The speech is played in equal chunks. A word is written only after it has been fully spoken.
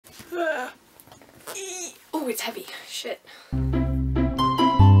it's heavy. Shit.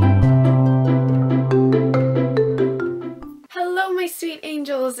 Hello my sweet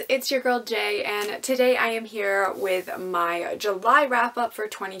angels, it's your girl Jay, and today I am here with my July wrap-up for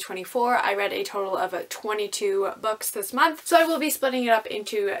 2024. I read a total of 22 books this month, so I will be splitting it up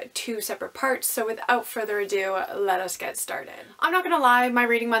into 2 separate parts, so without further ado, let us get started. I'm not gonna lie, my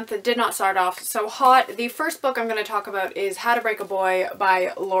reading month did not start off so hot. The first book I'm gonna talk about is How to Break a Boy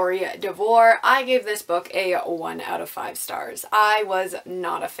by Lori DeVore. I gave this book a 1 out of 5 stars. I was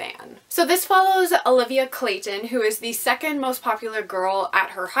not a fan. So this follows Olivia Clayton, who is the second most popular girl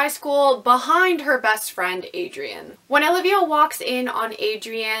at her high school behind her best friend Adrian. When Olivia walks in on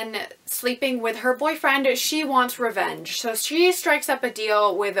Adrian sleeping with her boyfriend, she wants revenge. So she strikes up a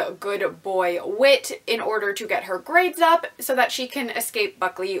deal with good boy Whit in order to get her grades up so that she can escape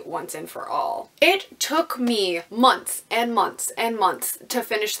Buckley once and for all. It took me months and months and months to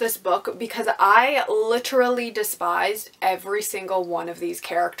finish this book because I literally despised every single one of these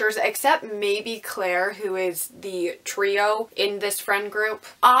characters except maybe Claire, who is the trio in this friend group.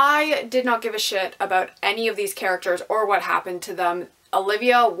 I did not give a shit about any of these characters or what happened to them.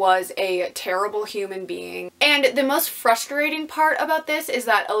 Olivia was a terrible human being. And the most frustrating part about this is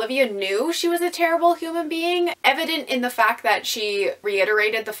that Olivia knew she was a terrible human being, evident in the fact that she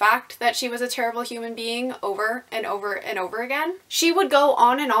reiterated the fact that she was a terrible human being over and over and over again. She would go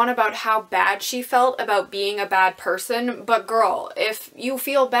on and on about how bad she felt about being a bad person, but girl, if you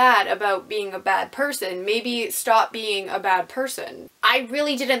feel bad about being a bad person, maybe stop being a bad person. I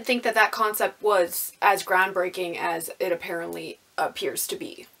really didn't think that that concept was as groundbreaking as it apparently appears to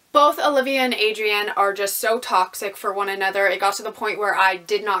be. Both Olivia and Adrian are just so toxic for one another. It got to the point where I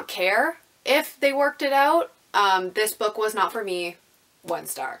did not care if they worked it out. This book was not for me. 1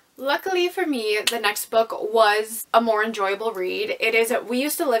 star. Luckily for me, the next book was a more enjoyable read. It is We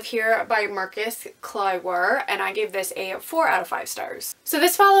Used to Live Here by Marcus Claiborne, and I gave this a 4 out of 5 stars. So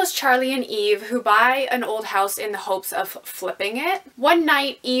this follows Charlie and Eve, who buy an old house in the hopes of flipping it. One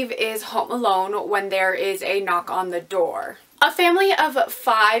night, Eve is home alone when there is a knock on the door. A family of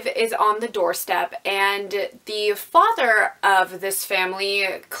 5 is on the doorstep, and the father of this family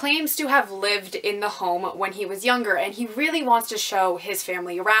claims to have lived in the home when he was younger, and he really wants to show his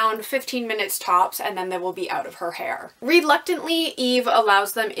family around, 15 minutes tops, and then they will be out of her hair. Reluctantly, Eve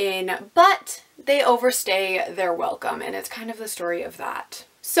allows them in, but they overstay their welcome, and it's kind of the story of that.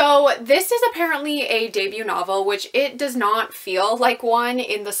 So this is apparently a debut novel, which it does not feel like one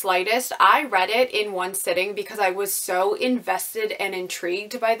in the slightest. I read it in one sitting because I was so invested and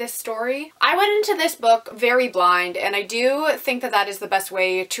intrigued by this story. I went into this book very blind, and I do think that that is the best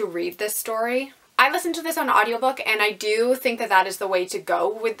way to read this story. I listened to this on audiobook, and I do think that that is the way to go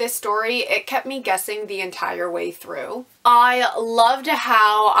with this story. It kept me guessing the entire way through. I loved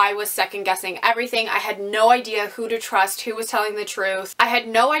how I was second guessing everything. I had no idea who to trust, who was telling the truth. I had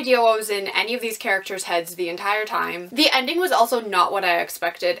no idea what was in any of these characters' heads the entire time. The ending was also not what I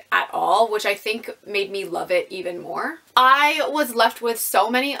expected at all, which I think made me love it even more. I was left with so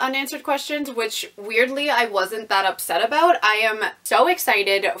many unanswered questions, which weirdly I wasn't that upset about. I am so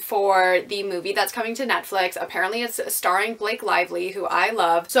excited for the movie that's coming to Netflix. Apparently it's starring Blake Lively, who I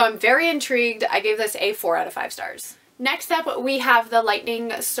love. So I'm very intrigued. I gave this a 4 out of 5 stars. Next up, we have The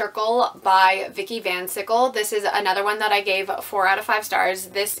Lightning Circle by Vicky Van Sickle. This is another one that I gave 4 out of 5 stars.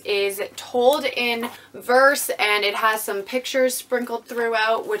 This is told in verse, and it has some pictures sprinkled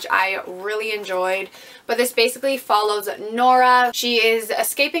throughout, which I really enjoyed. But this basically follows Nora. She is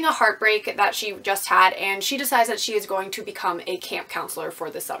escaping a heartbreak that she just had, and she decides that she is going to become a camp counselor for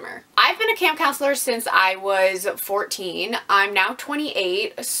the summer. I've been a camp counselor since I was 14. I'm now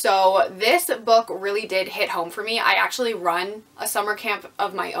 28, so this book really did hit home for me. I actually run a summer camp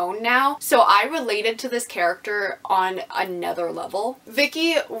of my own now, so I related to this character on another level.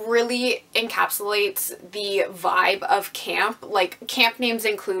 Vicky really encapsulates the vibe of camp, like camp names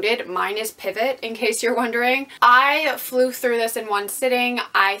included. Mine is Pivot, in case you're wondering. I flew through this in one sitting.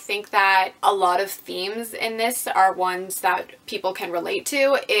 I think that a lot of themes in this are ones that people can relate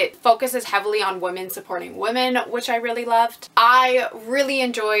to. It focuses heavily on women supporting women, which I really loved. I really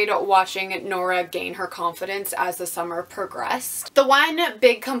enjoyed watching Nora gain her confidence as the summer progressed. The one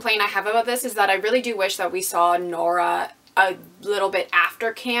big complaint I have about this is that I really do wish that we saw Nora a little bit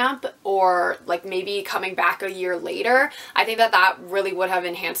after camp, or like maybe coming back a year later. I think that that really would have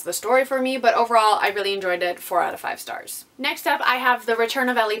enhanced the story for me, but overall I really enjoyed it. 4 out of 5 stars. Next up, I have The Return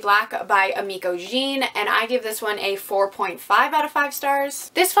of Ellie Black by Amiko Jean, and I give this one a 4.5 out of 5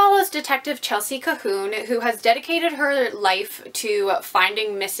 stars. This follows Detective Chelsea Cahoon, who has dedicated her life to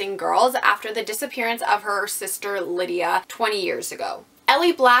finding missing girls after the disappearance of her sister Lydia 20 years ago.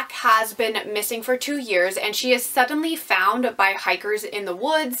 Ellie Black has been missing for 2 years and she is suddenly found by hikers in the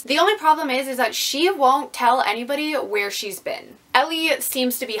woods. The only problem is that she won't tell anybody where she's been. Ellie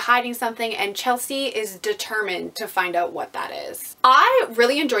seems to be hiding something and Chelsea is determined to find out what that is. I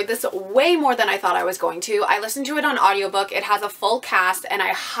really enjoyed this way more than I thought I was going to. I listened to it on audiobook. It has a full cast and I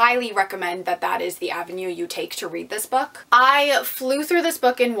highly recommend that that is the avenue you take to read this book. I flew through this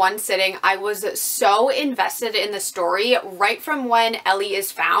book in one sitting. I was so invested in the story. Right from when Ellie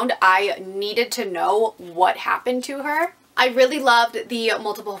is found, I needed to know what happened to her. I really loved the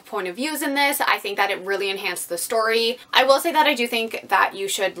multiple point of views in this. I think that it really enhanced the story. I will say that I do think that you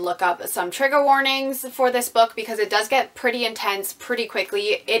should look up some trigger warnings for this book because it does get pretty intense pretty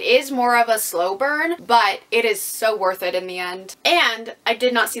quickly. It is more of a slow burn, but it is so worth it in the end. And I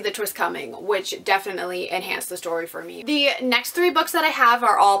did not see the twist coming, which definitely enhanced the story for me. The next 3 books that I have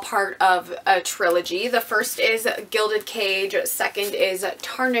are all part of a trilogy. The first is Gilded Cage, second is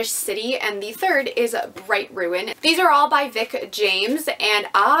Tarnished City, and the third is Bright Ruin. These are all by Vic James and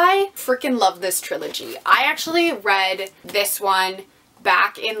I freaking love this trilogy. I actually read this one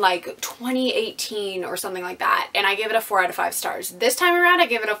back in like 2018 or something like that and I gave it a 4 out of 5 stars. This time around I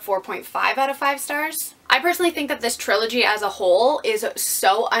gave it a 4.5 out of 5 stars. I personally think that this trilogy as a whole is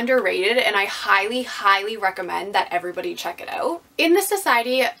so underrated and I highly recommend that everybody check it out. In this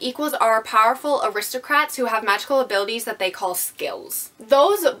society, equals are powerful aristocrats who have magical abilities that they call skills.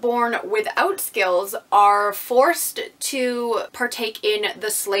 Those born without skills are forced to partake in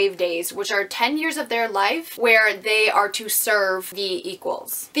the slave days, which are 10 years of their life where they are to serve the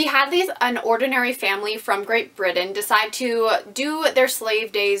equals. The Hadleys, an ordinary family from Great Britain, decide to do their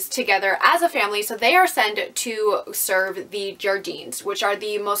slave days together as a family, so they are sent to serve the Jardines, which are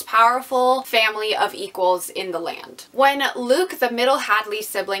the most powerful family of equals in the land. When Luke, the middle Hadley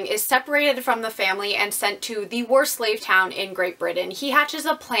sibling, is separated from the family and sent to the worst slave town in Great Britain, he hatches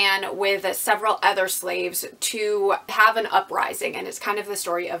a plan with several other slaves to have an uprising, and it's kind of the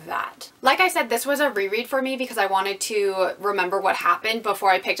story of that. Like I said, this was a reread for me because I wanted to remember what happened before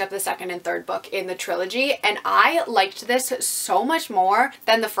I picked up the second and third book in the trilogy, and I liked this so much more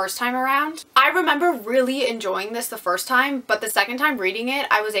than the first time around. I remember really enjoying this the first time, but the second time reading it,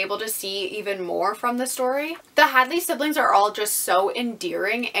 I was able to see even more from the story. The Hadley siblings are all just so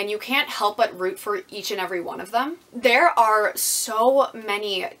endearing and you can't help but root for each and every one of them. There are so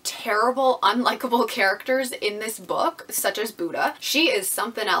many terrible, unlikable characters in this book, such as Buddha. She is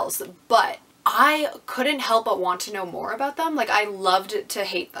something else, but I couldn't help but want to know more about them. Like, I loved to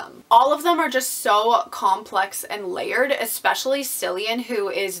hate them. All of them are just so complex and layered, especially Cillian, who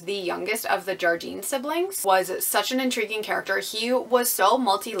is the youngest of the Jardine siblings, was such an intriguing character. He was so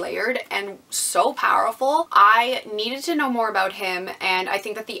multi-layered and so powerful. I needed to know more about him, and I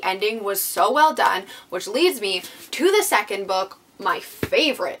think that the ending was so well done, which leads me to the second book, my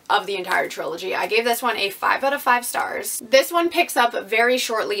favorite of the entire trilogy. I gave this one a 5 out of 5 stars. This one picks up very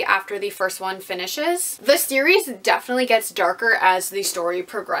shortly after the first one finishes. The series definitely gets darker as the story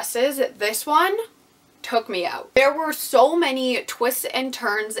progresses. This one took me out. There were so many twists and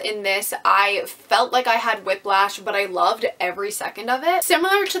turns in this. I felt like I had whiplash, but I loved every second of it.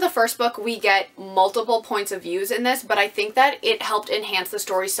 Similar to the first book, we get multiple points of views in this, but I think that it helped enhance the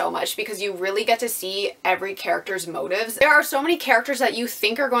story so much because you really get to see every character's motives. There are so many characters that you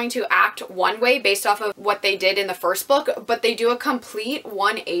think are going to act one way based off of what they did in the first book, but they do a complete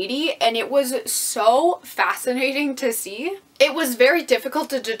 180, and it was so fascinating to see. It was very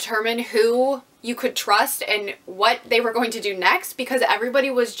difficult to determine who you could trust and what they were going to do next because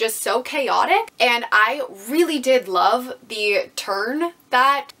everybody was just so chaotic, and I really did love the turn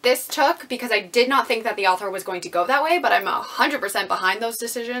that this took because I did not think that the author was going to go that way, but I'm 100% behind those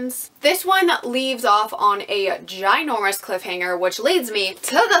decisions. This one leaves off on a ginormous cliffhanger, which leads me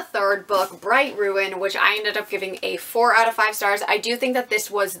to the third book, Bright Ruin, which I ended up giving a 4 out of 5 stars. I do think that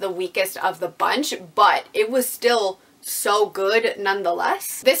this was the weakest of the bunch, but it was still so good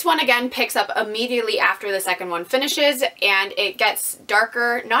nonetheless. This one again picks up immediately after the second one finishes, and it gets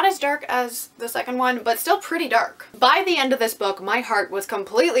darker. Not as dark as the second one, but still pretty dark. By the end of this book, my heart was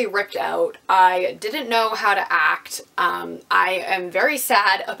completely ripped out. I didn't know how to act. I am very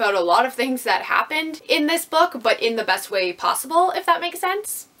sad about a lot of things that happened in this book, but in the best way possible, if that makes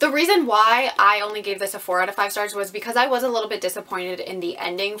sense. The reason why I only gave this a 4 out of 5 stars was because I was a little bit disappointed in the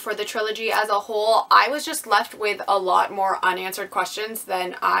ending for the trilogy as a whole. I was just left with a lot more unanswered questions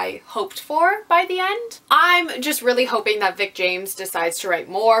than I hoped for by the end. I'm just really hoping that Vic James decides to write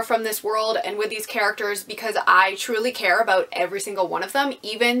more from this world and with these characters because I truly care about every single one of them,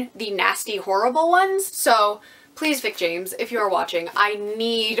 even the nasty, horrible ones. So Please, Vic James, if you're watching, I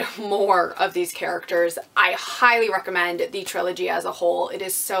need more of these characters. I highly recommend the trilogy as a whole. It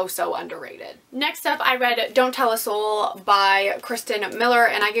is so, so underrated. Next up, I read Don't Tell a Soul by Kristen Miller,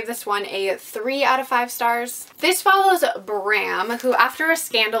 and I gave this one a 3 out of 5 stars. This follows Bram, who after a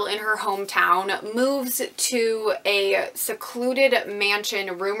scandal in her hometown moves to a secluded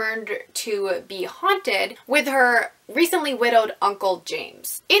mansion rumored to be haunted with her recently widowed Uncle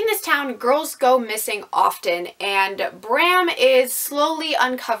James. In this town, girls go missing often, and Bram is slowly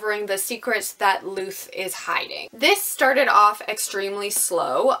uncovering the secrets that Luth is hiding. This started off extremely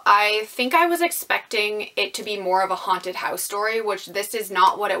slow. I think I was expecting it to be more of a haunted house story, which this is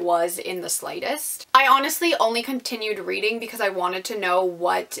not what it was in the slightest. I honestly only continued reading because I wanted to know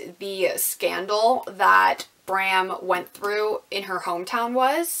what the scandal that Bram went through in her hometown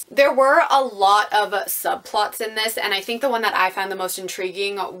was. There were a lot of subplots in this, and I think the one that I found the most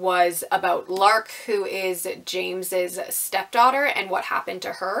intriguing was about Lark, who is James's stepdaughter, and what happened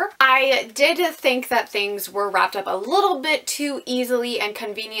to her. I did think that things were wrapped up a little bit too easily and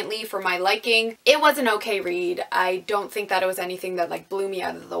conveniently for my liking. It was an okay read. I don't think that it was anything that like blew me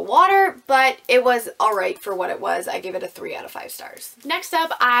out of the water, but it was alright for what it was. I gave it a 3 out of 5 stars. Next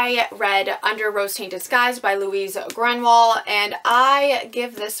up, I read Under Rose-Tainted Skies by Louise Grenwall, and I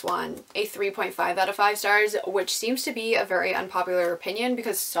give this one a 3.5 out of 5 stars, which seems to be a very unpopular opinion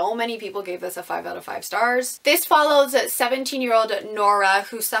because so many people gave this a 5 out of 5 stars. This follows 17-year-old Nora,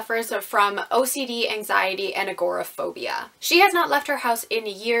 who suffers from OCD, anxiety, and agoraphobia. She has not left her house in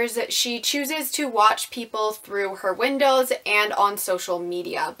years. She chooses to watch people through her windows and on social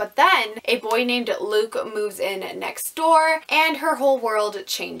media, but then a boy named Luke moves in next door and her whole world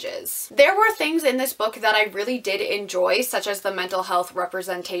changes. There were things in this book that I really did enjoy, such as the mental health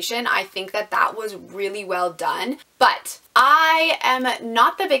representation. I think that that was really well done, but I am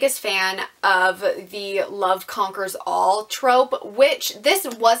not the biggest fan of the love conquers all trope, which this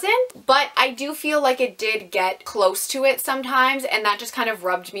wasn't, but I do feel like it did get close to it sometimes, and that just kind of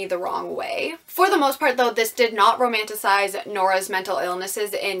rubbed me the wrong way. For the most part though, this did not romanticize Nora's mental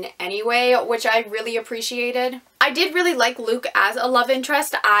illnesses in any way, which I really appreciated. I did really like Luke as a love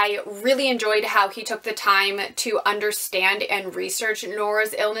interest. I really enjoyed how he took the time to understand and research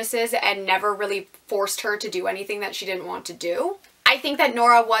Nora's illnesses and never really forced her to do anything that she didn't want to do. I think that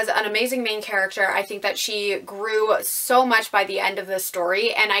Nora was an amazing main character. I think that she grew so much by the end of the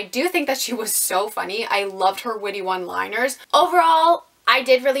story, and I do think that she was so funny. I loved her witty one-liners. Overall, I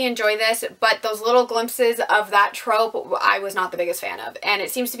did really enjoy this, but those little glimpses of that trope I was not the biggest fan of. And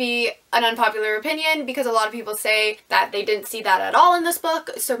it seems to be an unpopular opinion because a lot of people say that they didn't see that at all in this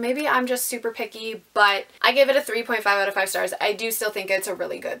book, so maybe I'm just super picky, but I give it a 3.5 out of 5 stars. I do still think it's a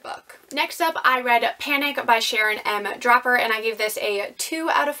really good book. Next up, I read Panic by Sharon M. Draper, and I gave this a 2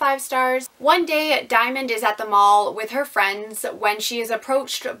 out of 5 stars. One day, Diamond is at the mall with her friends when she is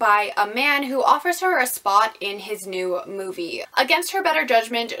approached by a man who offers her a spot in his new movie. Against her better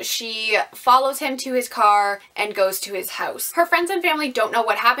judgment, she follows him to his car and goes to his house. Her friends and family don't know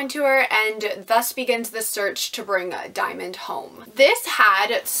what happened to her, and thus begins the search to bring Diamond home. This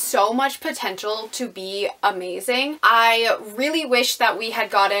had so much potential to be amazing. I really wish that we had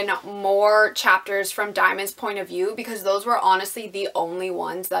gotten more chapters from Diamond's point of view because those were honestly the only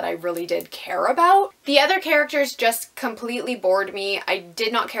ones that I really did care about. The other characters just completely bored me. I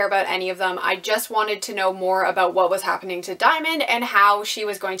did not care about any of them. I just wanted to know more about what was happening to Diamond and how she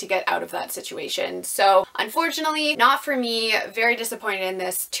was going to get out of that situation. So unfortunately, not for me. Very disappointed in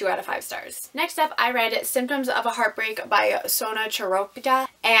this. 2 out of 5 stars. Next up, I read Symptoms of a Heartbreak by Sona Charopita,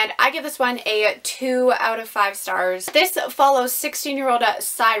 and I give this one a 2 out of 5 stars. This follows 16-year-old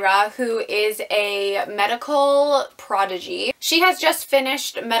Syra, who is a medical prodigy. She has just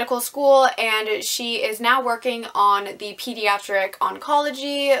finished medical school and she is now working on the pediatric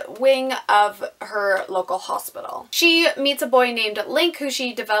oncology wing of her local hospital. She meets a boy named Link who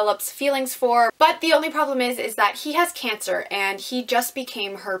she develops feelings for, but the only problem is that he has cancer and he just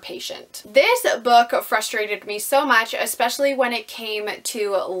became her patient. This book frustrated me so much, especially when it came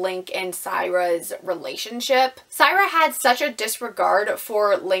to Link and Syra's relationship. Syra had such a disregard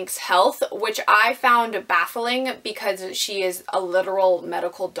for Link's health, which I found baffling because she is a literal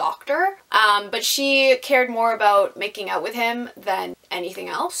medical doctor, but she cared more about making out with him than anything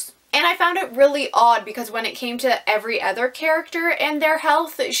else. And I found it really odd because when it came to every other character and their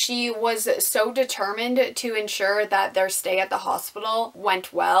health, she was so determined to ensure that their stay at the hospital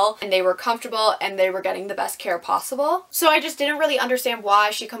went well and they were comfortable and they were getting the best care possible. So I just didn't really understand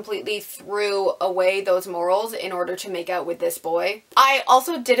why she completely threw away those morals in order to make out with this boy. I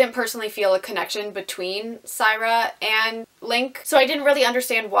also didn't personally feel a connection between Syra and Link, so I didn't really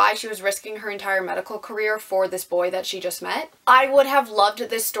understand why she was risking her entire medical career for this boy that she just met. I would have loved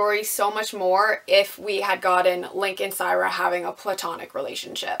this story so much more if we had gotten Link and Syra having a platonic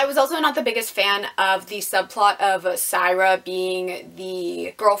relationship. I was also not the biggest fan of the subplot of Syra being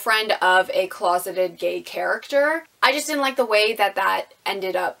the girlfriend of a closeted gay character. I just didn't like the way that that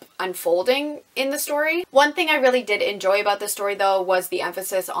ended up unfolding in the story. One thing I really did enjoy about this story though was the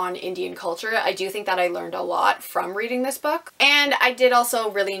emphasis on Indian culture. I do think that I learned a lot from reading this book, and I did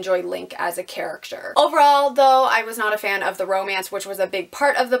also really enjoy Link as a character. Overall though, I was not a fan of the romance, which was a big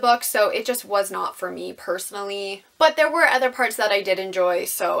part of the book, so it just was not for me personally. But there were other parts that I did enjoy,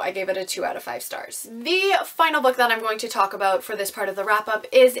 so I gave it a 2 out of 5 stars. The final book that I'm going to talk about for this part of the wrap-up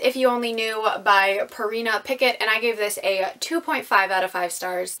is If You Only Knew by Parina Pickett, and I gave this a 2.5 out of 5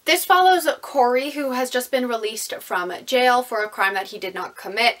 stars. This follows Corey, who has just been released from jail for a crime that he did not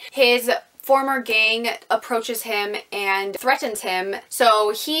commit. His former gang approaches him and threatens him,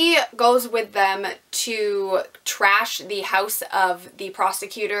 so he goes with them to trash the house of the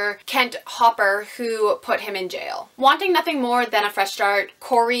prosecutor, Kent Hopper, who put him in jail. Wanting nothing more than a fresh start,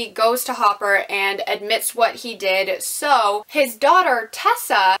 Corey goes to Hopper and admits what he did, so his daughter,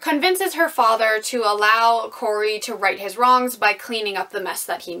 Tessa, convinces her father to allow Corey to right his wrongs by cleaning up the mess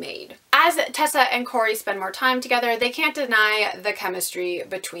that he made. As Tessa and Corey spend more time together, they can't deny the chemistry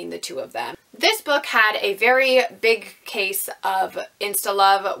between the two of them. This book had a very big case of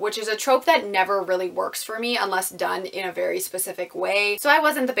insta-love, which is a trope that never really works for me unless done in a very specific way. So I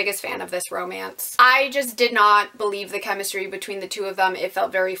wasn't the biggest fan of this romance. I just did not believe the chemistry between the two of them. It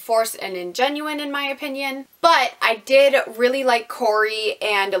felt very forced and ingenuine in my opinion. But I did really like Corey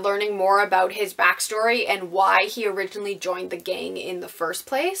and learning more about his backstory and why he originally joined the gang in the first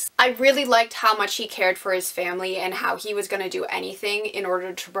place. I really liked how much he cared for his family and how he was going to do anything in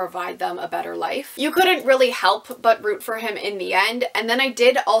order to provide them a better life. You couldn't really help but root for him in the end. And then I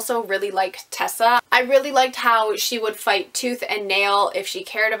did also really like Tessa. I really liked how she would fight tooth and nail if she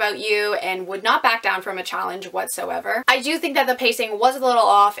cared about you and would not back down from a challenge whatsoever. I do think that the pacing was a little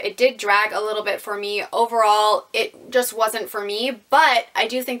off. It did drag a little bit for me. Overall, it just wasn't for me, but I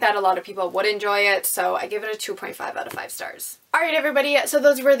do think that a lot of people would enjoy it, so I give it a 2.5 out of 5 stars. Alright everybody, so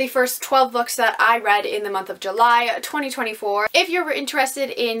those were the first 12 books that I read in the month of July 2024. If you're interested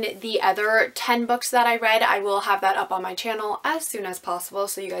in the other 10 books that I read, I will have that up on my channel as soon as possible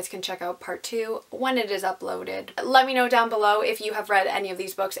so you guys can check out part 2 when it is uploaded. Let me know down below if you have read any of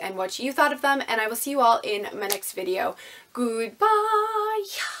these books and what you thought of them, and I will see you all in my next video. Goodbye!